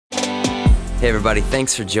Hey everybody,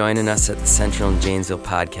 thanks for joining us at the Central and Janesville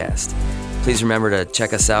podcast. Please remember to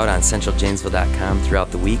check us out on centraljanesville.com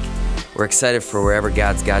throughout the week. We're excited for wherever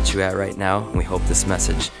God's got you at right now, and we hope this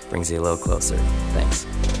message brings you a little closer. Thanks.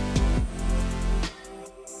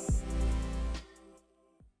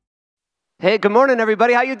 Hey, good morning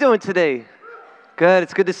everybody. How you doing today? Good.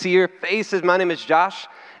 It's good to see your faces. My name is Josh,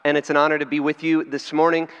 and it's an honor to be with you this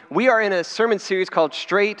morning. We are in a sermon series called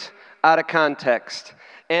Straight Outta Context.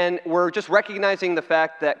 And we're just recognizing the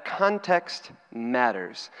fact that context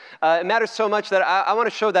matters. It matters so much that I want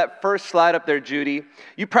to show that first slide up there, Judy.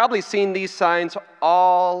 You've probably seen these signs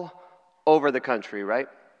all over the country, right?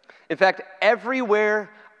 In fact, everywhere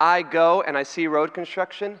I go and I see road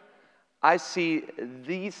construction, I see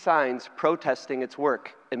these signs protesting its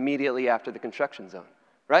work immediately after the construction zone,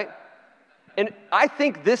 right? And I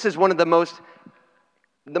think this is one of the most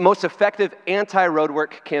effective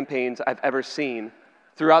anti-roadwork campaigns I've ever seen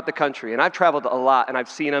throughout the country. And I've traveled a lot, and I've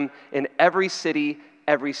seen them in every city,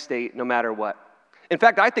 every state, no matter what. In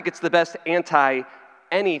fact, I think it's the best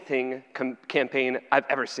anti-anything campaign I've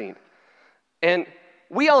ever seen. And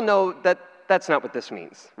we all know that that's not what this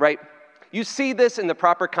means, right? You see this in the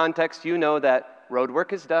proper context, you know that road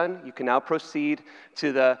work is done. You can now proceed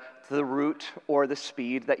to the route or the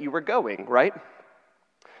speed that you were going, right?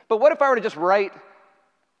 But what if I were to just write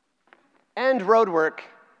end road work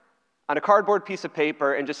on a cardboard piece of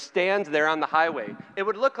paper and just stand there on the highway? It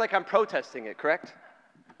would look like I'm protesting it, correct?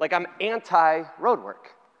 Like I'm anti-road work.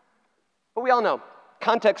 But we all know,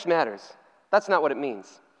 context matters. That's not what it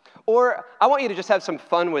means. Or I want you to just have some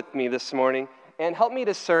fun with me this morning and help me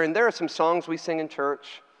discern. There are some songs we sing in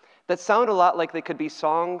church that sound a lot like they could be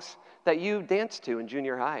songs that you danced to in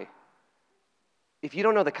junior high. If you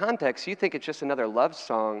don't know the context, you think it's just another love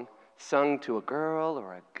song sung to a girl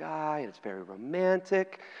or a guy, and it's very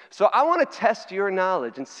romantic. So I want to test your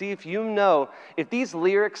knowledge and see if you know if these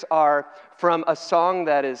lyrics are from a song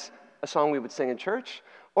that is a song we would sing in church,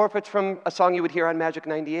 or if it's from a song you would hear on Magic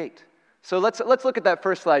 98. So let's look at that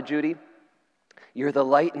first slide, Judy. You're the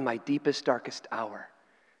light in my deepest, darkest hour.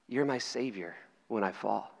 You're my savior when I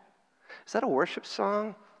fall. Is that a worship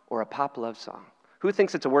song or a pop love song? Who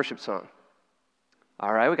thinks it's a worship song?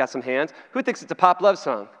 All right, we got some hands. Who thinks it's a pop love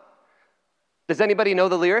song? Does anybody know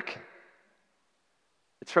the lyric?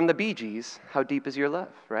 It's from the Bee Gees, How Deep Is Your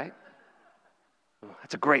Love, right? Oh,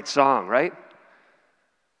 that's a great song, right?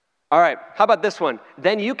 All right, how about this one?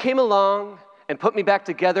 Then you came along and put me back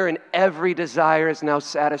together, and every desire is now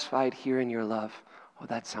satisfied here in your love. Oh,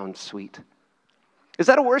 that sounds sweet. Is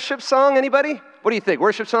that a worship song, anybody? What do you think,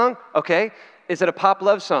 worship song? Okay. Is it a pop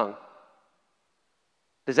love song?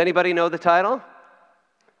 Does anybody know the title?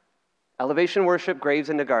 Elevation Worship, Graves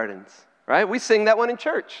into Gardens. Right? We sing that one in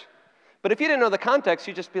church. But if you didn't know the context,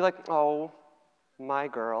 you'd just be like, oh, my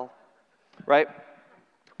girl. Right?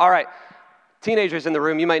 All right. Teenagers in the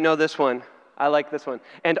room, you might know this one. I like this one.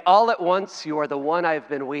 And all at once, you are the one I've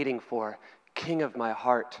been waiting for, King of my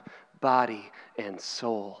heart, body, and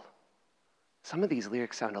soul. Some of these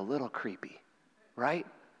lyrics sound a little creepy, right?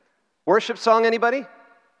 Worship song, anybody?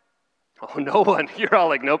 Oh, no one. You're all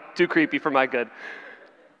like, nope, too creepy for my good.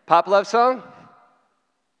 Pop love song?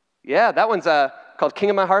 Yeah, that one's called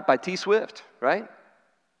King of My Heart by T. Swift, right?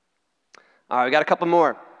 All right, we got a couple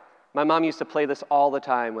more. My mom used to play this all the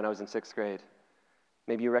time when I was in 6th grade.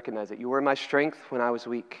 Maybe you recognize it. You were my strength when I was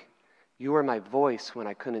weak. You were my voice when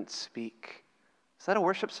I couldn't speak. Is that a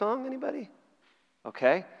worship song, anybody?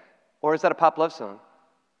 Okay. Or is that a pop love song?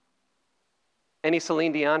 Any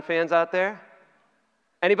Celine Dion fans out there?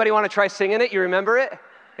 Anybody want to try singing it? You remember it?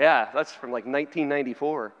 Yeah, that's from like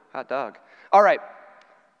 1994. Hot dog. All right.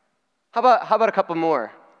 How about a couple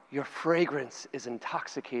more? Your fragrance is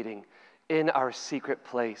intoxicating in our secret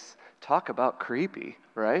place. Talk about creepy,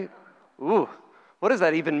 right? Ooh, what does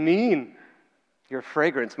that even mean? Your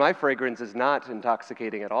fragrance. My fragrance is not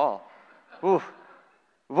intoxicating at all. Ooh,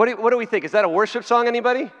 what do we think? Is that a worship song,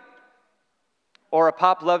 anybody? Or a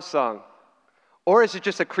pop love song? Or is it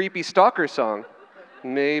just a creepy stalker song?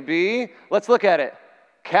 Maybe. Let's look at it.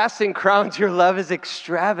 Casting crowns, your love is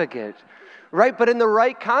extravagant. Right, but in the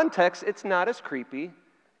right context, it's not as creepy,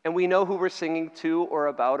 and we know who we're singing to or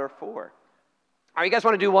about or for. All right, you guys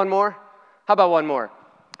want to do one more? How about one more?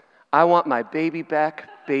 I want my baby back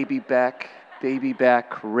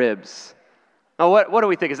ribs. Oh, what do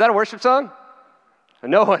we think? Is that a worship song?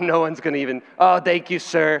 No one's going to even, oh, thank you,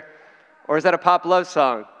 sir. Or is that a pop love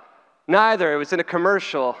song? Neither. It was in a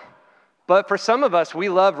commercial. But for some of us, we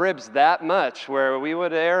love ribs that much where we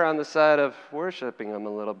would err on the side of worshiping them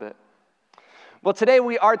a little bit. Well, today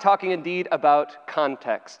we are talking indeed about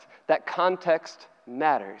context, that context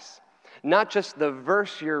matters. not just the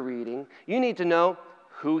verse you're reading. You need to know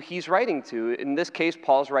who he's writing to. In this case,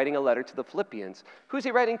 Paul's writing a letter to the Philippians. Who's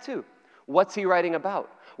he writing to? What's he writing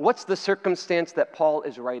about? What's the circumstance that Paul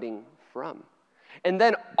is writing from? And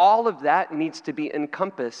then all of that needs to be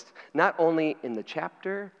encompassed not only in the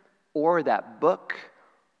chapter or that book,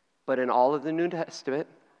 but in all of the New Testament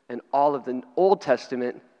and all of the Old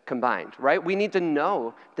Testament combined, right? We need to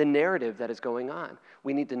know the narrative that is going on.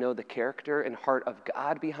 We need to know the character and heart of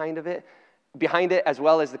God behind it, as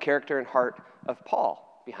well as the character and heart of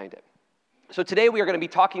Paul behind it. So today we are going to be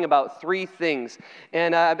talking about three things,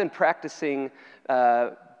 and I've been practicing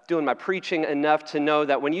doing my preaching enough to know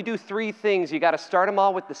that when you do three things, you got to start them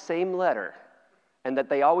all with the same letter, and that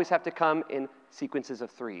they always have to come in sequences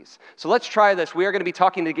of threes. So let's try this. We are going to be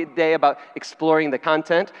talking today about exploring the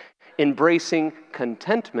content, embracing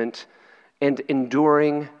contentment, and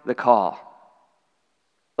enduring the call.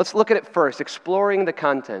 Let's look at it first, exploring the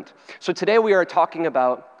content. So today we are talking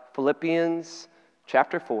about Philippians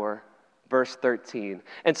chapter 4, verse 13.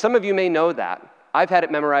 And some of you may know that. I've had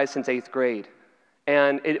it memorized since 8th grade.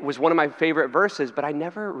 And it was one of my favorite verses, but I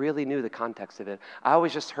never really knew the context of it. I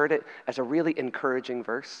always just heard it as a really encouraging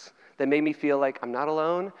verse that made me feel like I'm not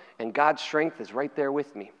alone and God's strength is right there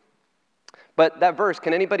with me. But that verse,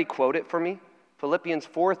 can anybody quote it for me? Philippians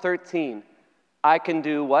 4:13. I can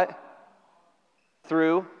do what?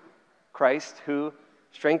 Through Christ who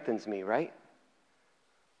strengthens me, right?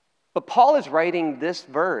 But Paul is writing this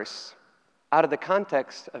verse out of the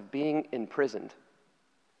context of being imprisoned.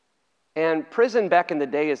 And prison back in the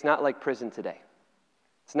day is not like prison today.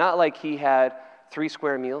 It's not like he had 3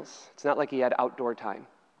 square meals. It's not like he had outdoor time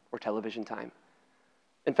or television time.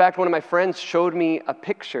 In fact, one of my friends showed me a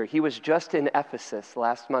picture. He was just in Ephesus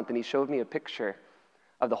last month, and he showed me a picture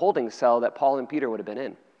of the holding cell that Paul and Peter would have been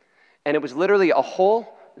in. And it was literally a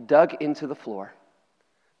hole dug into the floor.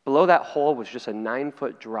 Below that hole was just a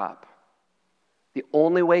 9-foot drop. The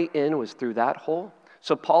only way in was through that hole.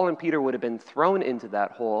 So Paul and Peter would have been thrown into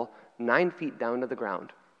that hole 9 feet down to the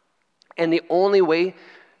ground. And the only way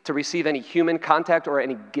to receive any human contact or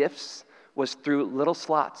any gifts was through little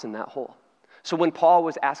slots in that hole. So when Paul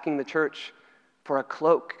was asking the church for a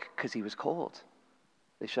cloak because he was cold,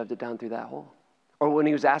 they shoved it down through that hole. Or when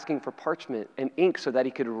he was asking for parchment and ink so that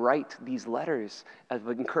he could write these letters of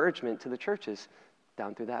encouragement to the churches,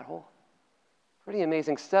 down through that hole. Pretty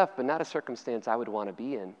amazing stuff, but not a circumstance I would want to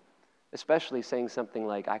be in, especially saying something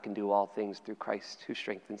like, I can do all things through Christ who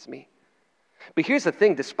strengthens me. But here's the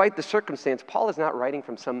thing, despite the circumstance, Paul is not writing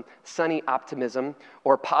from some sunny optimism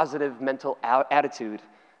or positive mental attitude,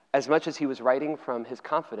 as much as he was writing from his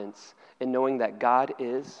confidence in knowing that God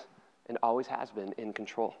is and always has been in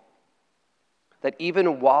control. That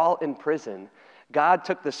even while in prison, God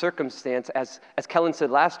took the circumstance, as Kellen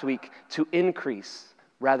said last week, to increase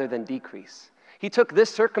rather than decrease. He took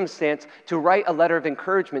this circumstance to write a letter of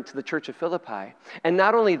encouragement to the church of Philippi. And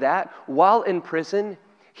not only that, while in prison,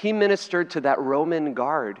 he ministered to that Roman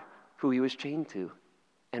guard who he was chained to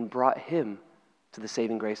and brought him to the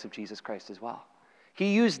saving grace of Jesus Christ as well.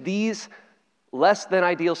 He used these less than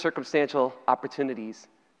ideal circumstantial opportunities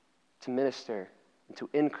to minister and to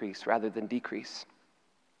increase rather than decrease.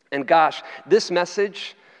 And gosh, this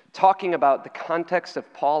message, talking about the context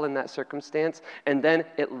of Paul in that circumstance, and then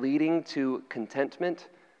it leading to contentment,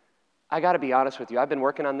 I got to be honest with you. I've been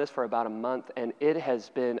working on this for about a month, and it has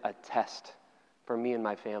been a test for me and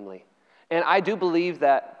my family. And I do believe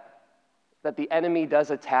that the enemy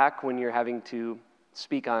does attack when you're having to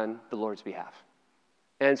speak on the Lord's behalf.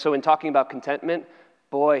 And so in talking about contentment,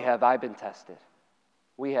 boy, have I been tested.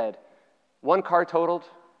 We had 1 car totaled.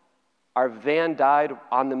 Our van died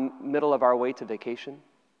on the middle of our way to vacation.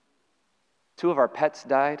 2 of our pets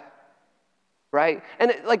died, right?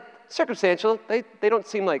 And circumstantial, they don't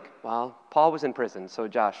seem like, well, Paul was in prison, so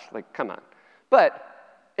Josh, come on. But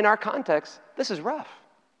in our context, this is rough.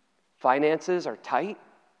 Finances are tight.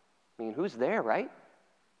 I mean, who's there, right?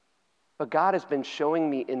 But God has been showing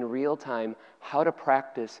me in real time how to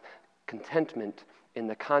practice contentment in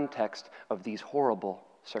the context of these horrible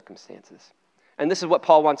circumstances. And this is what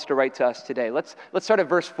Paul wants to write to us today. Let's start at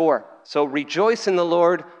verse 4. So rejoice in the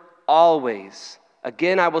Lord always.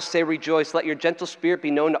 Again, I will say rejoice. Let your gentle spirit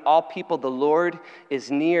be known to all people. The Lord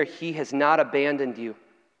is near. He has not abandoned you.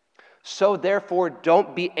 So therefore,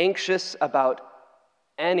 don't be anxious about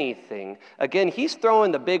anything. Again, he's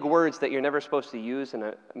throwing the big words that you're never supposed to use in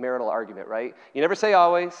a marital argument, right? You never say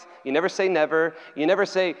always. You never say never. You never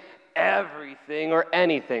say everything or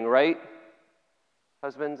anything, right?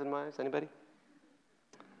 Husbands and wives, anybody?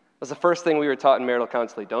 That's the first thing we were taught in marital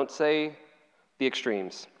counseling. Don't say the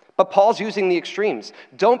extremes. But Paul's using the extremes.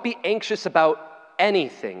 Don't be anxious about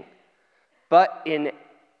anything. But in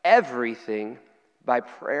everything, by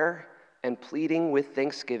prayer and pleading with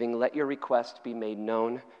thanksgiving, let your requests be made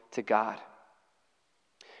known to God.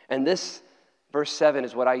 And this, verse 7,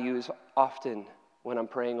 is what I use often when I'm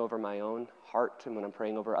praying over my own heart and when I'm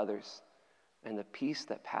praying over others. And the peace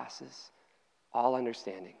that passes all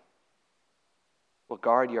understanding will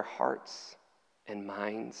guard your hearts and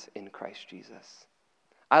minds in Christ Jesus.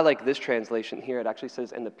 I like this translation here. It actually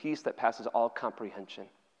says, and the peace that passes all comprehension.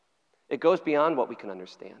 It goes beyond what we can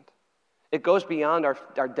understand. It goes beyond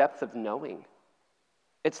our depth of knowing.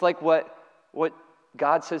 It's like what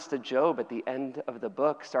God says to Job at the end of the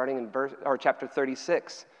book, starting in chapter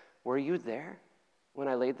 36. Were you there when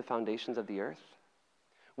I laid the foundations of the earth?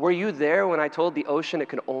 Were you there when I told the ocean it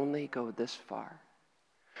could only go this far?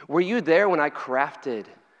 Were you there when I crafted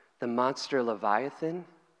the monster Leviathan?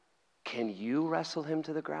 Can you wrestle him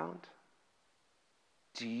to the ground?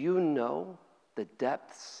 Do you know the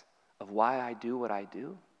depths of why I do what I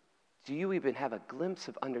do? Do you even have a glimpse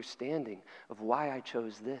of understanding of why I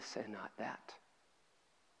chose this and not that?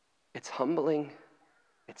 It's humbling,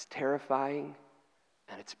 it's terrifying,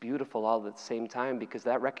 and it's beautiful all at the same time, because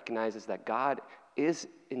that recognizes that God is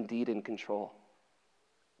indeed in control,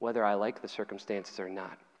 whether I like the circumstances or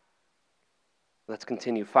not. Let's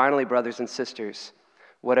continue. Finally, brothers and sisters,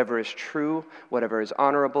 whatever is true, whatever is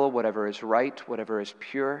honorable, whatever is right, whatever is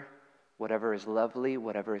pure, whatever is lovely,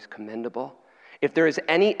 whatever is commendable, if there is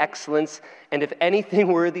any excellence and if anything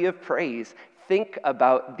worthy of praise, think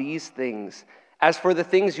about these things. As for the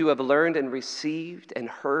things you have learned and received and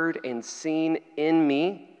heard and seen in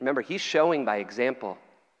me, remember, he's showing by example.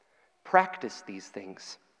 Practice these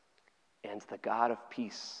things, and the God of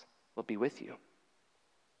peace will be with you.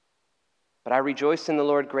 But I rejoice in the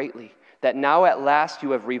Lord greatly, that now at last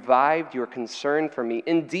you have revived your concern for me.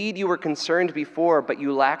 Indeed, you were concerned before, but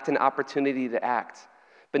you lacked an opportunity to act.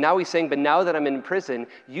 But now he's saying, but now that I'm in prison,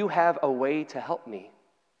 you have a way to help me.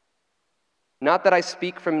 Not that I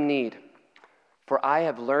speak from need, for I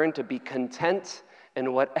have learned to be content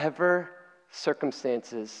in whatever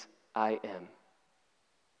circumstances I am.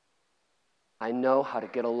 I know how to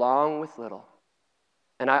get along with little.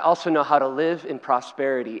 And I also know how to live in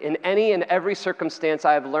prosperity. In any and every circumstance,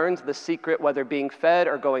 I have learned the secret, whether being fed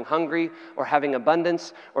or going hungry or having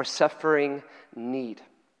abundance or suffering need.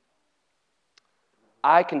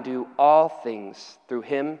 I can do all things through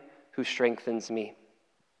him who strengthens me.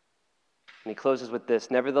 And he closes with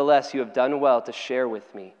this, nevertheless, you have done well to share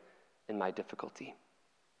with me in my difficulty.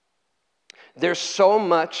 There's so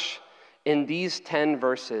much in these 10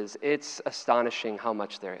 verses, it's astonishing how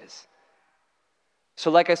much there is. So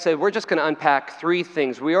like I said, we're just going to unpack 3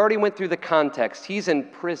 things. We already went through the context. He's in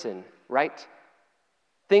prison, right?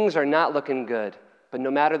 Things are not looking good, but no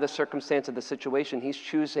matter the circumstance of the situation, he's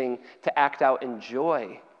choosing to act out in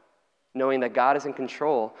joy, knowing that God is in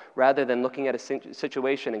control, rather than looking at a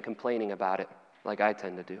situation and complaining about it, like I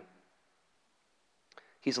tend to do.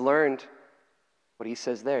 He's learned what he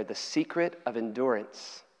says there, the secret of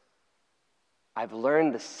endurance. I've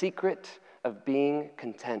learned the secret of being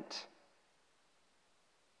content.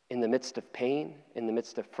 In the midst of pain, in the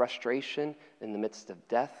midst of frustration, in the midst of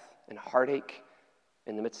death and heartache,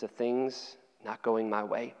 in the midst of things not going my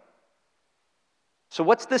way. So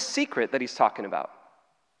what's the secret that he's talking about?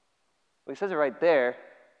 Well, he says it right there,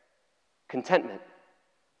 contentment.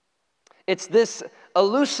 It's this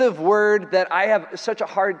elusive word that I have such a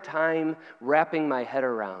hard time wrapping my head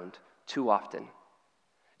around too often,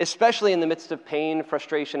 especially in the midst of pain,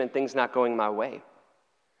 frustration, and things not going my way.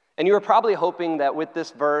 And you were probably hoping that with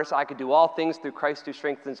this verse, I could do all things through Christ who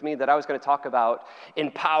strengthens me, that I was going to talk about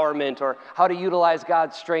empowerment or how to utilize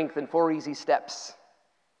God's strength in 4 easy steps.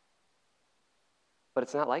 But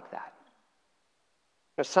it's not like that.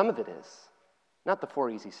 Now, some of it is, not the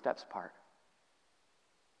 4 easy steps part.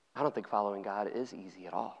 I don't think following God is easy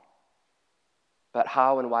at all. But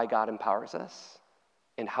how and why God empowers us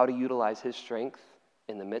and how to utilize his strength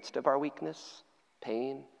in the midst of our weakness,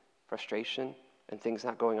 pain, frustration, and things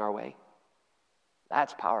not going our way.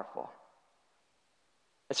 That's powerful.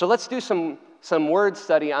 And so let's do some word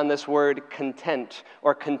study on this word content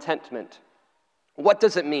or contentment. What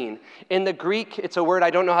does it mean? In the Greek, it's a word I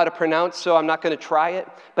don't know how to pronounce, so I'm not going to try it,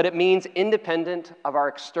 but it means independent of our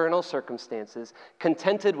external circumstances,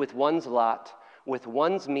 contented with one's lot, with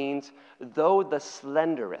one's means, though the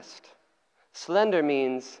slenderest. Slender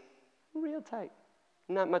means real tight.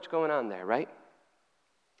 Not much going on there, right?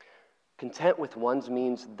 Content with one's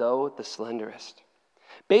means, though the slenderest.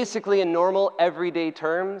 Basically, in normal, everyday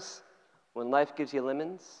terms, when life gives you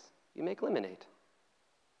lemons, you make lemonade.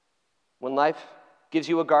 When life Gives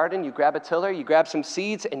you a garden, you grab a tiller, you grab some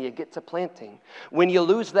seeds, and you get to planting. When you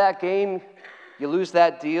lose that game, you lose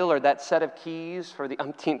that deal or that set of keys for the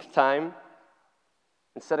umpteenth time,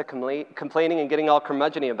 instead of complaining and getting all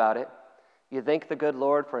curmudgeony about it, you thank the good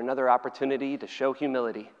Lord for another opportunity to show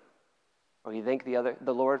humility. Or you thank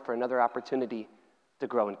the Lord for another opportunity to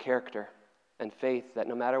grow in character and faith that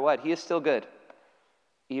no matter what, He is still good,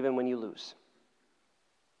 even when you lose.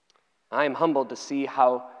 I am humbled to see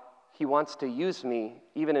how He wants to use me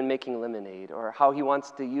even in making lemonade, or how He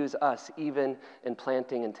wants to use us even in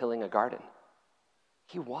planting and tilling a garden.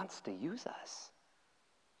 He wants to use us.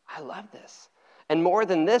 I love this. And more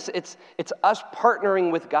than this, it's us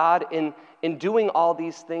partnering with God in doing all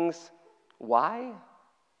these things. Why?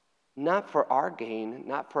 Not for our gain,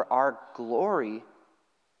 not for our glory,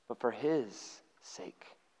 but for His sake,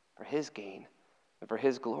 for His gain, and for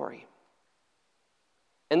His glory.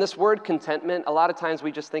 And this word contentment, a lot of times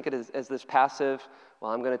we just think it as this passive,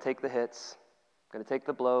 well, I'm going to take the hits, I'm going to take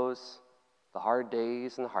the blows, the hard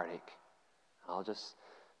days and the heartache. I'll just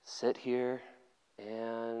sit here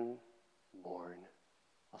and mourn.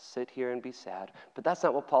 I'll sit here and be sad. But that's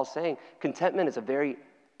not what Paul's saying. Contentment is a very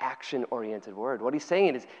action-oriented word. What he's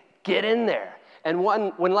saying is, get in there. And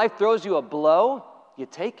when life throws you a blow, you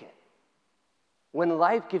take it. When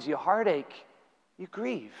life gives you heartache, you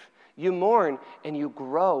grieve. You mourn and you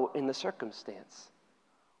grow in the circumstance.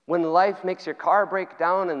 When life makes your car break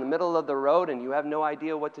down in the middle of the road and you have no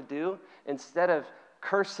idea what to do, instead of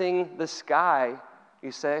cursing the sky,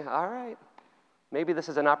 you say, all right, maybe this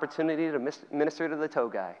is an opportunity to minister to the tow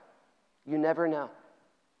guy. You never know.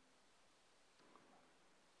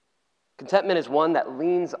 Contentment is one that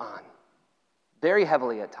leans on, very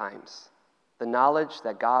heavily at times, the knowledge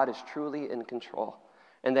that God is truly in control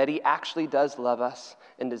and that He actually does love us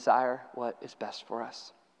and desire what is best for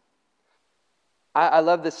us. I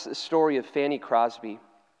love this story of Fanny Crosby.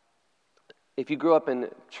 If you grew up in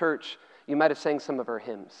church, you might have sang some of her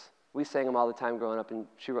hymns. We sang them all the time growing up, and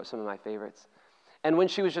she wrote some of my favorites. And when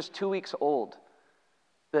she was just 2 weeks old,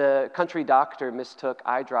 the country doctor mistook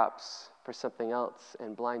eye drops for something else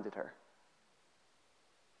and blinded her.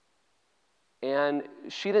 And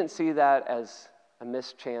she didn't see that as a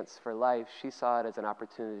missed chance for life. She saw it as an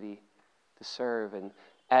opportunity to serve. And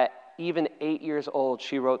at even 8 years old,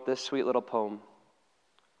 she wrote this sweet little poem.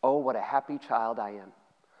 Oh, what a happy child I am.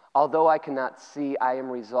 Although I cannot see, I am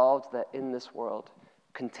resolved that in this world,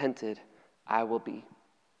 contented I will be.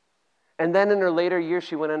 And then in her later years,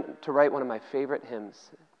 she went on to write one of my favorite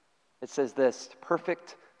hymns. It says this,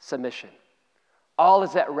 perfect submission. All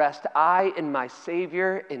is at rest, I and my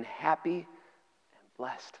Savior in happy and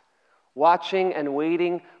blessed. Watching and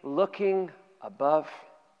waiting, looking above,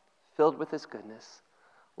 filled with His goodness,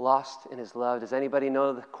 lost in His love. Does anybody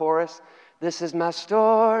know the chorus? This is my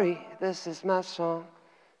story, this is my song,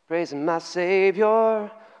 praising my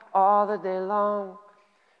Savior all the day long.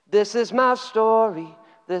 This is my story,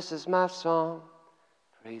 this is my song,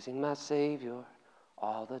 praising my Savior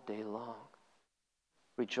all the day long.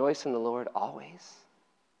 Rejoice in the Lord always.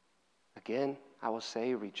 Again, I will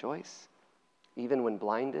say rejoice, even when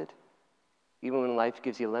blinded, even when life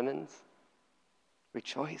gives you lemons.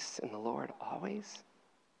 Rejoice in the Lord always.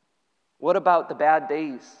 What about the bad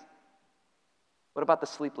days? What about the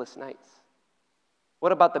sleepless nights?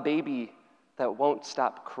 What about the baby that won't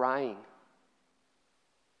stop crying?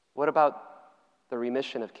 What about the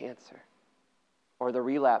remission of cancer or the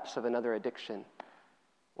relapse of another addiction?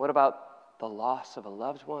 What about the loss of a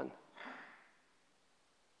loved one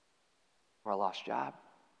or a lost job?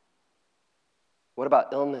 What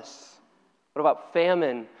about illness? What about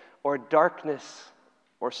famine or darkness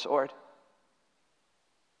or sword?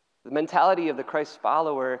 The mentality of the Christ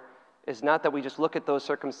follower is not that we just look at those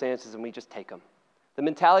circumstances and we just take them. The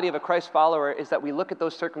mentality of a Christ follower is that we look at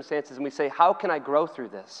those circumstances and we say, how can I grow through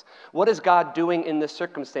this? What is God doing in this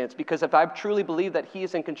circumstance? Because if I truly believe that He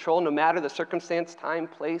is in control, no matter the circumstance, time,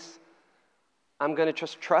 place, I'm going to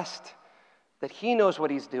just trust that He knows what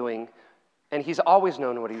He's doing, and He's always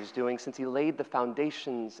known what He was doing since He laid the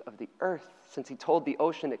foundations of the earth, since He told the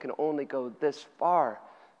ocean it can only go this far.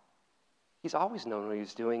 He's always known what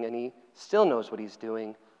He's doing, and He still knows what He's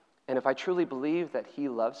doing. And if I truly believe that He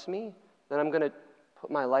loves me, then I'm going to put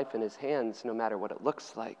my life in His hands no matter what it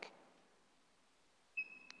looks like.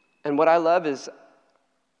 And what I love is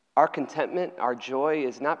our contentment, our joy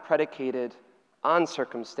is not predicated on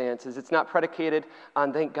circumstances. It's not predicated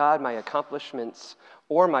on, thank God, my accomplishments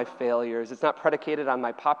or my failures. It's not predicated on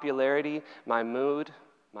my popularity, my mood,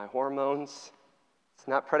 my hormones. It's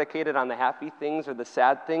not predicated on the happy things or the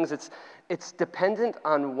sad things. It's dependent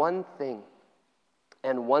on one thing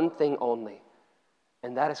and one thing only.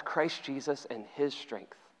 And that is Christ Jesus and his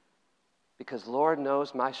strength. Because Lord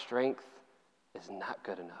knows my strength is not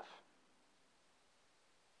good enough.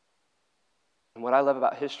 And what I love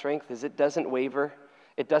about his strength is it doesn't waver,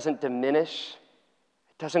 it doesn't diminish,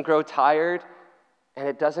 it doesn't grow tired, and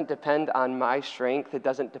it doesn't depend on my strength. It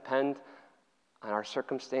doesn't depend on our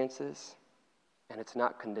circumstances, and it's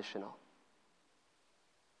not conditional.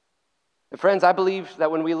 And friends, I believe that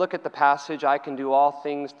when we look at the passage, I can do all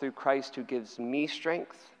things through Christ who gives me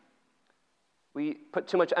strength, we put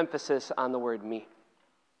too much emphasis on the word me.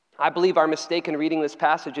 I believe our mistake in reading this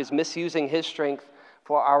passage is misusing his strength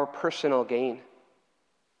for our personal gain.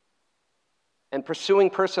 And pursuing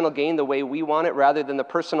personal gain the way we want it rather than the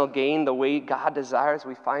personal gain the way God desires,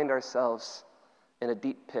 we find ourselves in a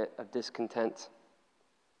deep pit of discontent.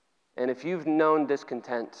 And if you've known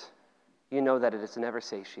discontent, you know that it is never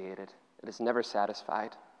satiated. It is never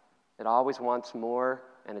satisfied. It always wants more,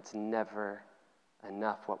 and it's never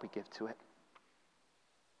enough what we give to it.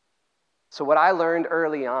 So what I learned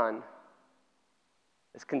early on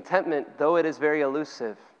is contentment, though it is very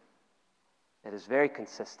elusive, it is very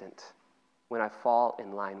consistent when I fall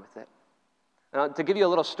in line with it. Now, to give you a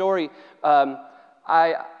little story,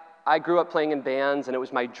 I grew up playing in bands, and it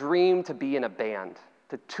was my dream to be in a band,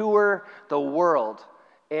 to tour the world.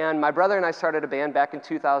 And my brother and I started a band back in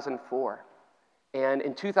 2004. And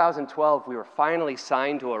in 2012, we were finally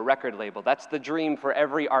signed to a record label. That's the dream for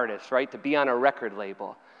every artist, right? To be on a record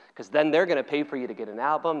label. Because then they're going to pay for you to get an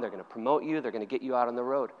album, they're going to promote you, they're going to get you out on the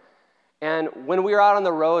road. And when we were out on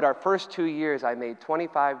the road, our first 2 years, I made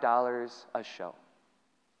 $25 a show.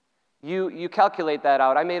 You calculate that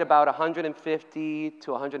out. I made about $150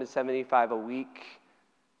 to $175 a week.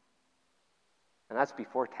 And that's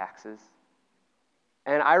before taxes.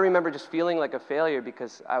 And I remember just feeling like a failure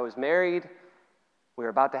because I was married, we were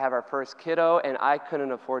about to have our first kiddo, and I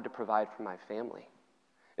couldn't afford to provide for my family.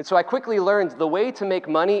 And so I quickly learned the way to make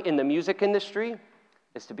money in the music industry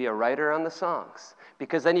is to be a writer on the songs,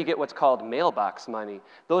 because then you get what's called mailbox money.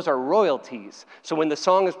 Those are royalties. So when the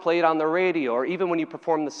song is played on the radio, or even when you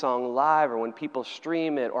perform the song live, or when people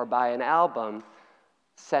stream it or buy an album,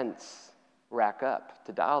 cents rack up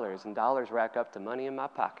to dollars, and dollars rack up to money in my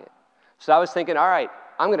pocket. So I was thinking, all right,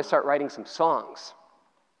 I'm going to start writing some songs.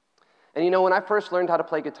 And you know, when I first learned how to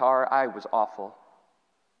play guitar, I was awful.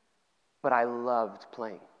 But I loved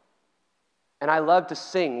playing. And I loved to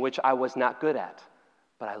sing, which I was not good at.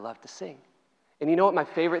 But I loved to sing. And you know what my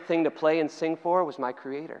favorite thing to play and sing for was my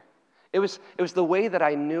Creator. It was the way that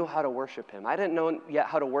I knew how to worship him. I didn't know yet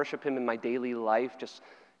how to worship him in my daily life, just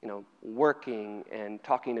working and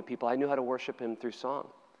talking to people. I knew how to worship him through song.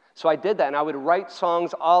 So I did that, and I would write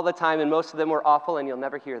songs all the time, and most of them were awful, and you'll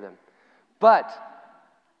never hear them. But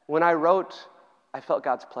when I wrote, I felt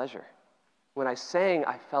God's pleasure. When I sang,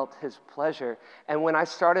 I felt his pleasure. And when I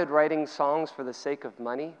started writing songs for the sake of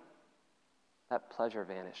money, that pleasure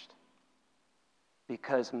vanished.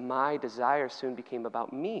 Because my desire soon became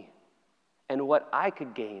about me and what I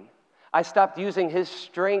could gain. I stopped using his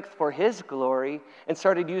strength for his glory and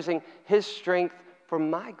started using his strength for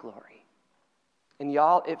my glory. And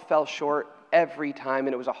y'all, it fell short every time,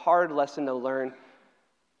 and it was a hard lesson to learn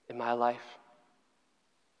in my life.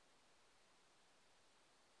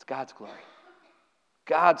 It's God's glory.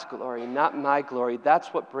 God's glory, not my glory. That's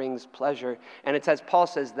what brings pleasure. And it's as Paul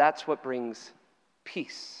says, that's what brings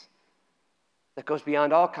peace that goes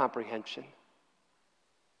beyond all comprehension.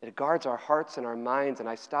 It guards our hearts and our minds, and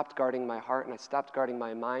I stopped guarding my heart, and I stopped guarding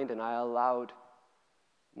my mind, and I allowed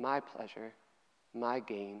my pleasure, my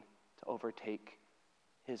gain, to overtake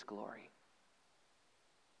his glory.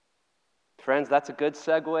 Friends, that's a good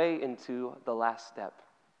segue into the last step,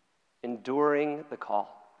 enduring the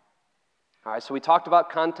call. All right, so we talked about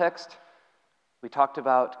context, we talked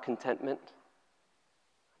about contentment,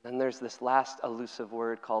 then there's this last elusive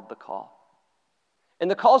word called the call. And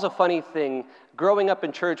the call's a funny thing. Growing up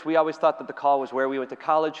in church, we always thought that the call was where we went to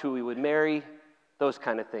college, who we would marry, those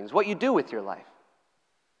kind of things. What you do with your life.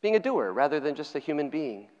 Being a doer rather than just a human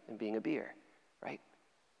being and being a beer, right?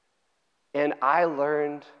 And I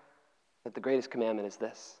learned that the greatest commandment is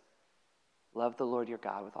this. Love the Lord your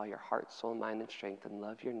God with all your heart, soul, mind, and strength, and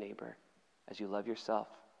love your neighbor as you love yourself.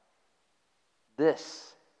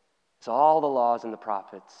 This is all the laws and the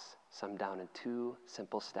prophets summed down in 2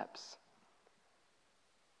 simple steps.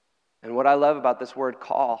 And what I love about this word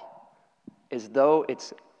call is though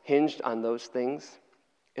it's hinged on those things,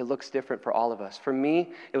 it looks different for all of us. For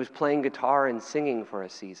me, it was playing guitar and singing for a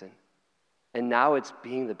season. And now it's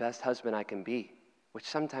being the best husband I can be, which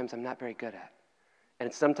sometimes I'm not very good at.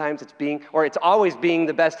 And sometimes it's always being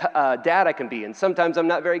the best dad I can be, and sometimes I'm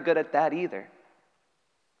not very good at that either.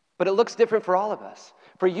 But it looks different for all of us.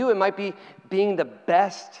 For you, it might be being the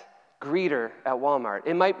best greeter at Walmart.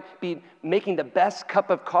 It might be making the best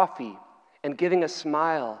cup of coffee and giving a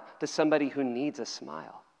smile to somebody who needs a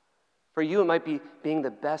smile. For you, it might be being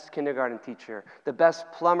the best kindergarten teacher, the best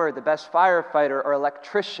plumber, the best firefighter, or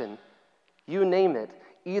electrician. You name it.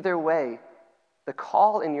 Either way, the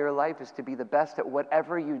call in your life is to be the best at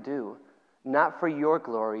whatever you do, not for your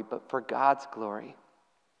glory, but for God's glory.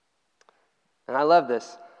 And I love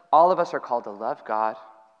this. All of us are called to love God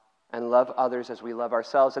and love others as we love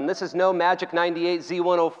ourselves. And this is no Magic 98,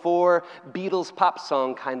 Z104, Beatles pop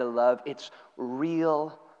song kind of love. It's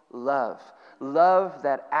real love. Love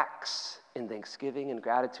that acts in thanksgiving and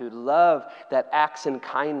gratitude. Love that acts in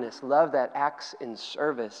kindness. Love that acts in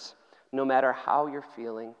service, no matter how you're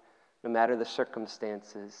feeling, no matter the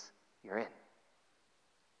circumstances you're in.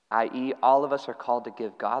 I.e., all of us are called to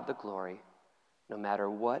give God the glory, no matter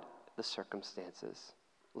what the circumstances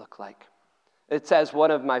look like. It says, one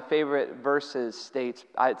of my favorite verses states,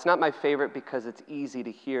 it's not my favorite because it's easy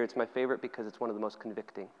to hear, it's my favorite because it's one of the most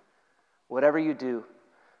convicting. Whatever you do,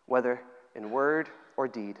 whether in word or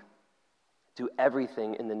deed, do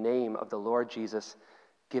everything in the name of the Lord Jesus,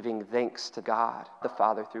 giving thanks to God, the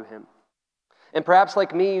Father, through him. And perhaps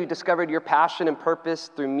like me, you discovered your passion and purpose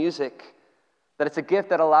through music, that it's a gift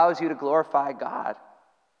that allows you to glorify God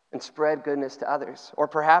and spread goodness to others. Or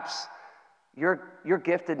perhaps your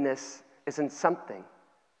giftedness is in something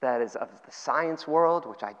that is of the science world,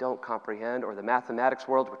 which I don't comprehend, or the mathematics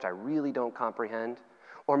world, which I really don't comprehend.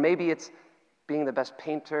 Or maybe it's being the best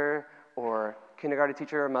painter or kindergarten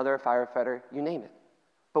teacher or mother or firefighter, you name it.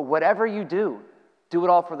 But whatever you do it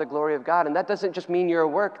all for the glory of God. And that doesn't just mean you're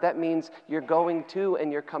at work. That means you're going to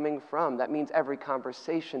and you're coming from. That means every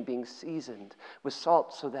conversation being seasoned with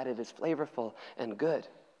salt so that it is flavorful and good.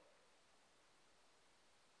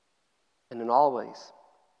 And in all ways,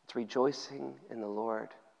 it's rejoicing in the Lord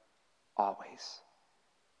always.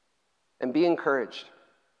 And be encouraged.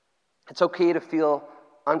 It's okay to feel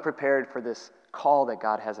unprepared for this call that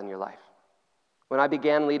God has in your life. When I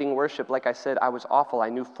began leading worship, like I said, I was awful. I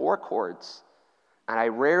knew 4 chords. And I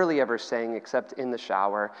rarely ever sang except in the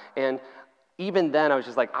shower. And even then, I was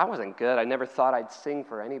just like, I wasn't good. I never thought I'd sing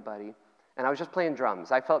for anybody. And I was just playing drums.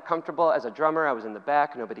 I felt comfortable as a drummer. I was in the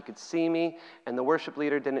back. Nobody could see me. And the worship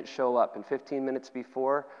leader didn't show up. And 15 minutes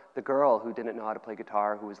before, the girl who didn't know how to play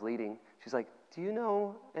guitar, who was leading, she's like, do you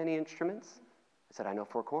know any instruments? I said, I know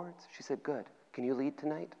 4 chords. She said, good. Can you lead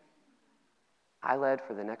tonight? I led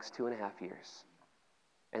for the next 2.5 years.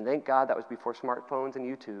 And thank God that was before smartphones and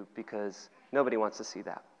YouTube, because nobody wants to see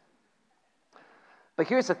that. But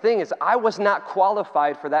here's the thing is, I was not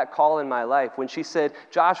qualified for that call in my life. When she said,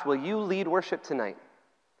 Josh, will you lead worship tonight?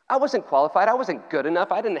 I wasn't qualified. I wasn't good enough.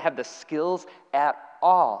 I didn't have the skills at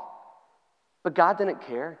all. But God didn't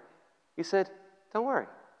care. He said, don't worry.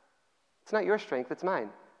 It's not your strength, it's mine.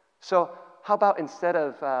 So how about instead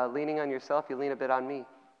of leaning on yourself, you lean a bit on me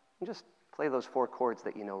and just play those 4 chords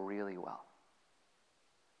that you know really well.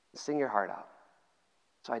 Sing your heart out.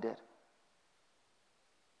 So I did.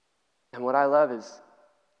 And what I love is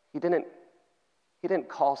he didn't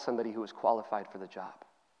call somebody who was qualified for the job.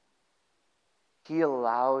 He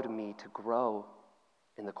allowed me to grow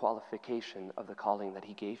in the qualification of the calling that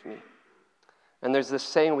he gave me. And there's this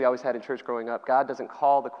saying we always had in church growing up, God doesn't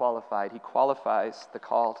call the qualified, he qualifies the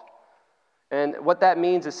called. And what that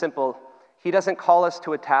means is simple. He doesn't call us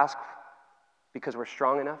to a task because we're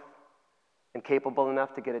strong enough and capable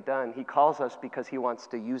enough to get it done. He calls us because he wants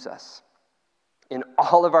to use us in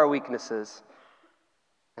all of our weaknesses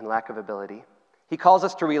and lack of ability. He calls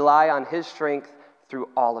us to rely on his strength through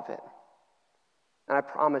all of it. And I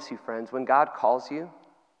promise you, friends, when God calls you,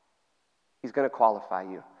 he's going to qualify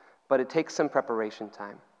you. But it takes some preparation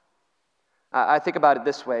time. I think about it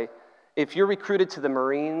this way. If you're recruited to the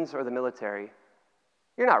Marines or the military,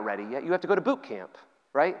 you're not ready yet. You have to go to boot camp,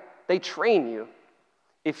 right? They train you.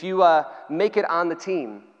 If you make it on the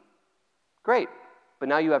team, great. But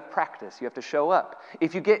now you have practice. You have to show up.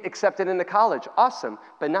 If you get accepted into college, awesome.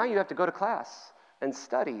 But now you have to go to class and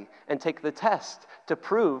study and take the test to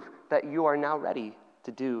prove that you are now ready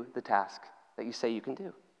to do the task that you say you can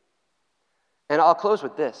do. And I'll close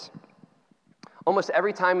with this. Almost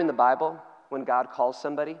every time in the Bible, when God calls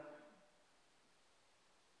somebody,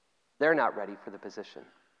 they're not ready for the position.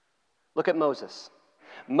 Look at Moses.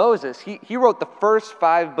 Moses, he wrote the first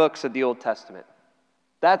 5 books of the Old Testament.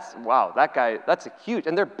 That's a huge,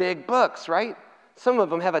 and they're big books, right? Some of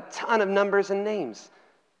them have a ton of numbers and names.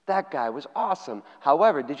 That guy was awesome.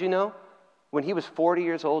 However, did you know, when he was 40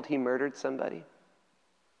 years old, he murdered somebody?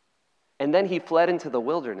 And then he fled into the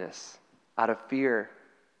wilderness out of fear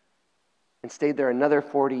and stayed there another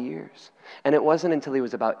 40 years. And it wasn't until he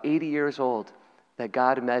was about 80 years old that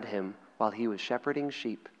God met him while he was shepherding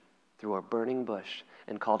sheep through a burning bush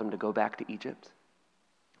and called him to go back to Egypt.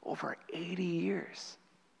 Over 80 years.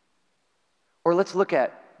 Or let's look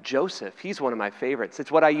at Joseph. He's one of my favorites. It's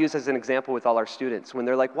what I use as an example with all our students when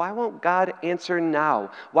they're like, why won't God answer now?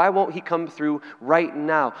 Why won't he come through right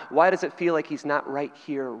now? Why does it feel like he's not right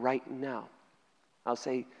here, right now? I'll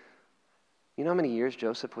say, you know how many years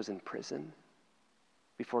Joseph was in prison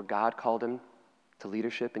before God called him to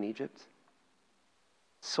leadership in Egypt?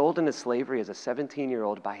 Sold into slavery as a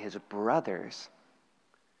 17-year-old by his brothers.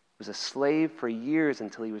 Was a slave for years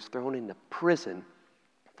until he was thrown into prison,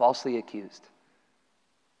 falsely accused.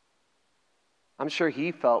 I'm sure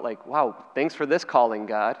he felt like, wow, thanks for this calling,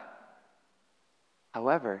 God.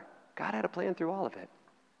 However, God had a plan through all of it,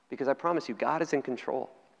 because I promise you, God is in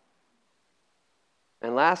control.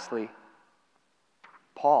 And lastly,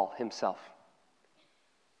 Paul himself.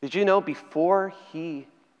 Did you know before he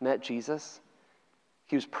met Jesus,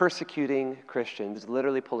 he was persecuting Christians,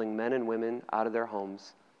 literally pulling men and women out of their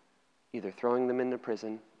homes, either throwing them into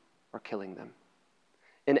prison or killing them.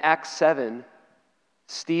 In Acts 7,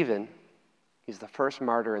 Stephen, he's the first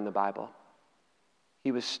martyr in the Bible.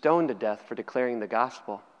 He was stoned to death for declaring the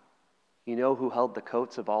gospel. You know who held the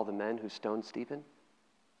coats of all the men who stoned Stephen?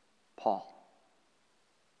 Paul.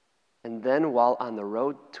 And then while on the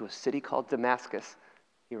road to a city called Damascus,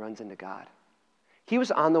 he runs into God. He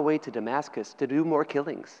was on the way to Damascus to do more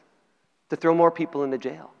killings, to throw more people into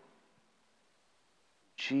jail.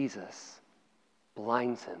 Jesus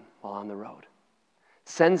blinds him while on the road,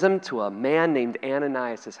 sends him to a man named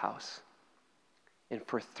Ananias' house. And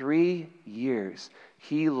for 3 years,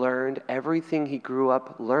 he learned everything he grew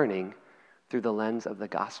up learning through the lens of the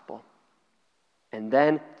gospel. And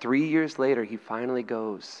then 3 years later, he finally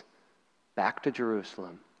goes back to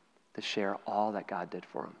Jerusalem to share all that God did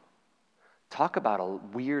for him. Talk about a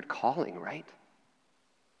weird calling, right?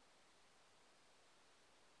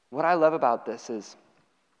 What I love about this is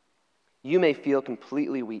you may feel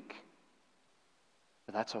completely weak,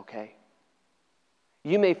 but that's okay.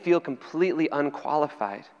 You may feel completely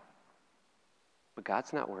unqualified, but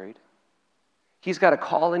God's not worried. He's got a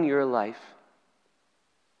call in your life,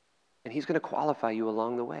 and he's going to qualify you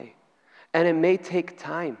along the way. And it may take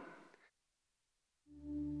time.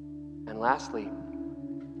 And lastly,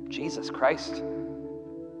 Jesus Christ,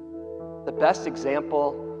 the best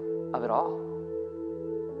example of it all,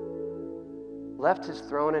 left his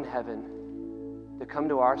throne in heaven to come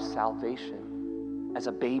to our salvation as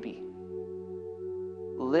a baby,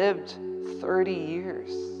 lived 30 years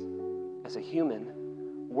as a human,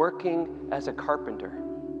 working as a carpenter,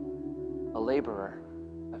 a laborer,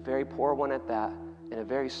 a very poor one at that, in a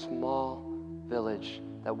very small village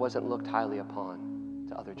that wasn't looked highly upon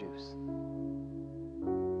to other Jews.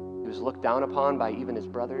 He was looked down upon by even his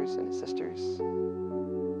brothers and his sisters.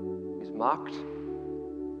 He was mocked.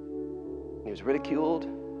 He was ridiculed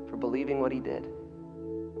for believing what he did.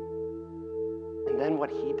 And then what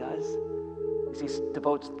he does is he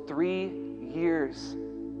devotes 3 years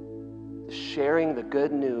to sharing the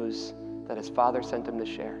good news that his Father sent him to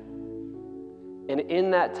share. And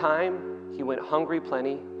in that time, he went hungry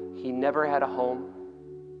plenty. He never had a home.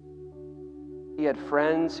 He had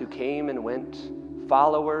friends who came and went,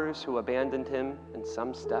 followers who abandoned him, and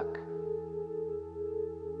some stuck.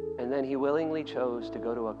 And then he willingly chose to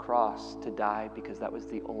go to a cross to die because that was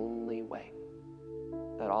the only way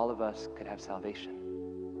that all of us could have salvation.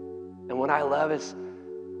 And what I love is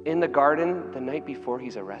in the garden, the night before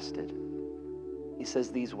he's arrested, he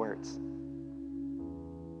says these words,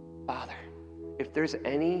 Father, if there's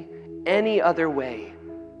any other way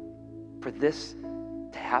for this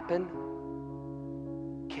to happen,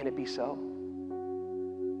 can it be so?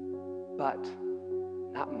 But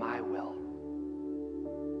not my will.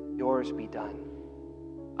 Yours be done.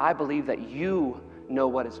 I believe that you know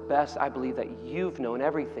what is best. I believe that you've known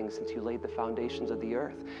everything since you laid the foundations of the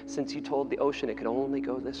earth, since you told the ocean it could only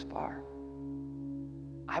go this far.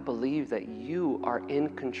 I believe that you are in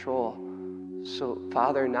control. So,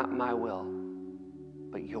 Father, not my will,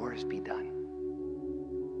 but yours be done.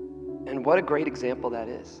 And what a great example that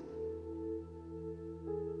is.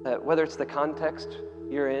 That whether it's the context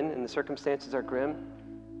you're in and the circumstances are grim,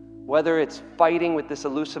 whether it's fighting with this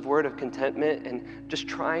elusive word of contentment and just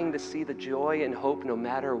trying to see the joy and hope no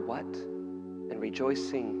matter what, and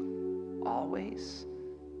rejoicing always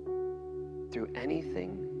through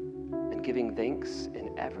anything and giving thanks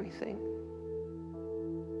in everything,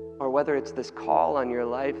 or whether it's this call on your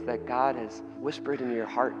life that God has whispered in your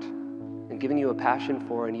heart and given you a passion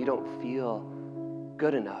for and you don't feel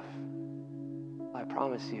good enough, I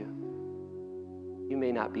promise you, You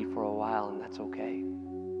may not be for a while, and that's okay.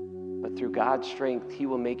 But through God's strength, he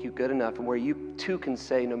will make you good enough, and where you too can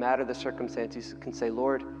say, no matter the circumstances, can say,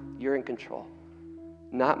 Lord, you're in control.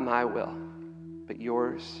 Not my will, but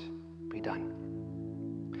yours be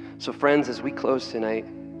done. So friends, as we close tonight,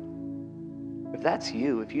 if that's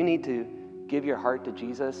you, if you need to give your heart to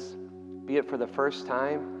Jesus, be it for the first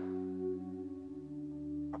time,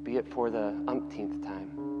 or be it for the umpteenth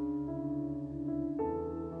time,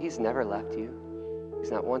 he's never left you.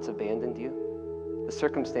 He's not once abandoned you. The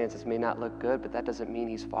circumstances may not look good, but that doesn't mean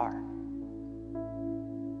he's far.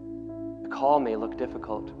 The call may look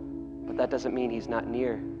difficult, but that doesn't mean he's not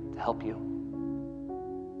near to help you.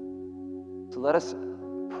 So let us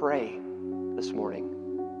pray this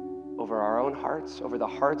morning over our own hearts, over the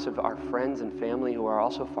hearts of our friends and family who are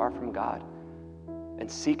also far from God, and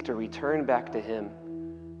seek to return back to him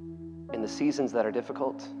in the seasons that are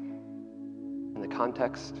difficult, in the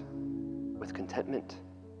context, with contentment,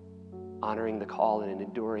 honoring the call and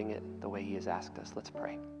enduring it the way he has asked us. Let's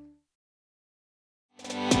pray.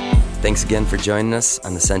 Thanks again for joining us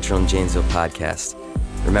on the Central and Janesville podcast.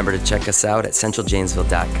 Remember to check us out at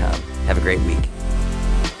centraljanesville.com. Have a great week.